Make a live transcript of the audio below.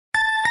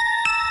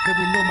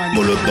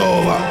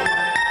Molotova,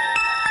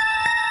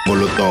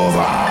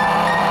 Molotova,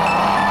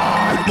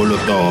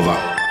 Molotova,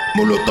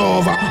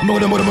 Molotova,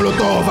 Molotova,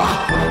 Molotova,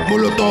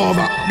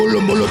 Molotova,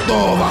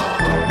 Molotova,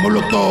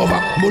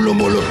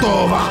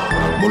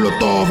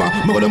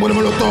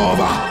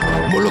 Molotova,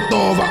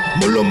 Molotova,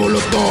 Molotova,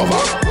 Molotova.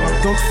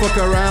 Don't fuck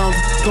around,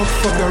 don't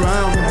fuck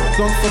around,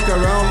 don't fuck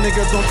around,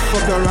 nigga, don't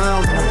fuck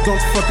around, don't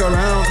fuck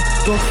around,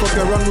 don't fuck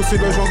around. Nous c'est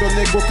le genre de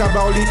négo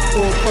Kabarli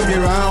au premier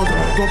round.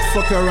 Don't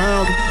fuck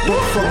around,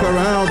 don't fuck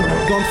around,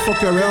 don't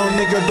fuck around,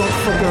 nigga, don't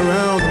fuck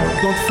around,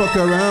 don't fuck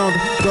around,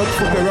 don't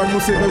fuck around. Nous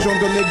c'est le genre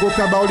de négo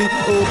Kabarli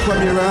au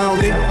premier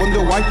round. They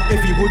wonder why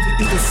every wood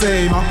is the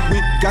same.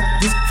 We got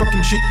this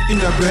fucking shit in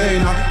the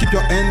brain. Keep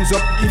your hands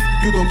up if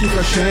you don't give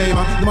a shame.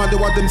 No matter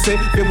what them say,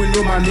 they will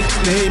know my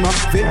nickname.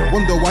 They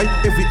wonder why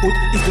every hood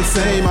is the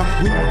same.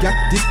 We got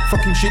this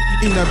fucking shit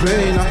in the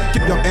brain.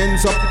 Keep your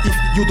hands up if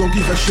you don't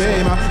give a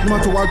shame. No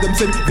matter what them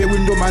say, they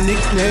will know my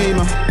nickname.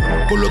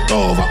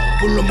 Molotova,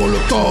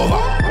 Molotova,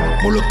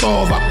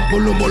 Molotova,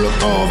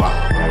 Molotova,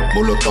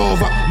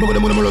 Molotova,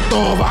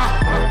 Molotova,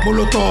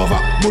 Molotova,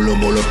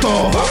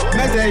 Molotova.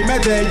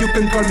 Mayday, you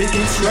can call me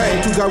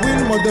X-Ray. To the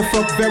win,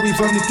 motherfucker, there is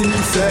only thing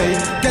to say.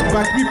 Get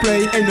back, we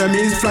play,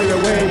 enemies fly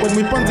away. When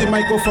we punch the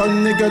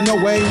microphone, nigga, no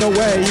way, no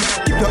way.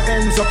 Keep your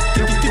hands up,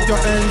 keep your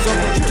hands up,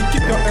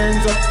 keep your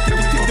hands up,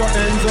 keep your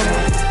hands up,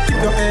 keep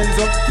your hands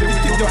up,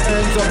 keep your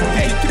hands up,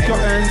 keep your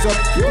hands up,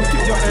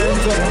 keep your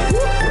hands up.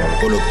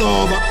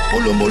 Molotova,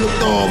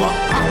 Molotova,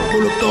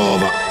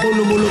 Molotova,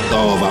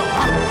 Molotova,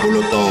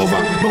 Molotova,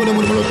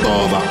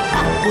 Molotova,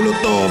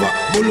 Molotova,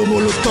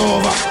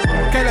 Molotova.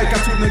 Quel est le cas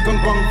de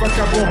gangbang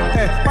vagabond?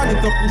 Pas le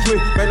temps pour jouer,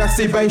 mais là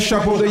c'est bail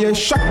chabon. Derrière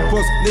chaque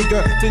poste, les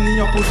gars,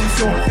 tenir en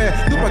position.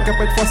 Nous pas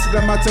capable de facile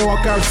la matière en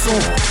caleçon.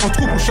 On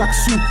trouve pour chaque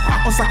sou,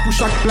 on sac pour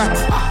chaque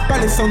plate. Pas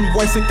les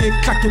soundboys, c'est qui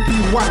claque et puis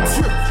what?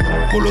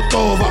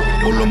 Molotova,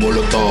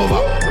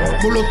 Molotova,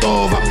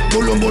 Molotova,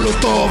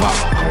 Molotova,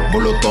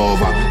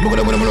 Molotova,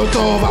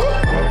 Molotova,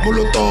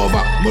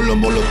 Molotova,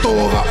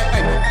 Molotova.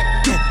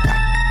 Get back,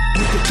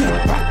 nigga,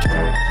 get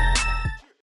back.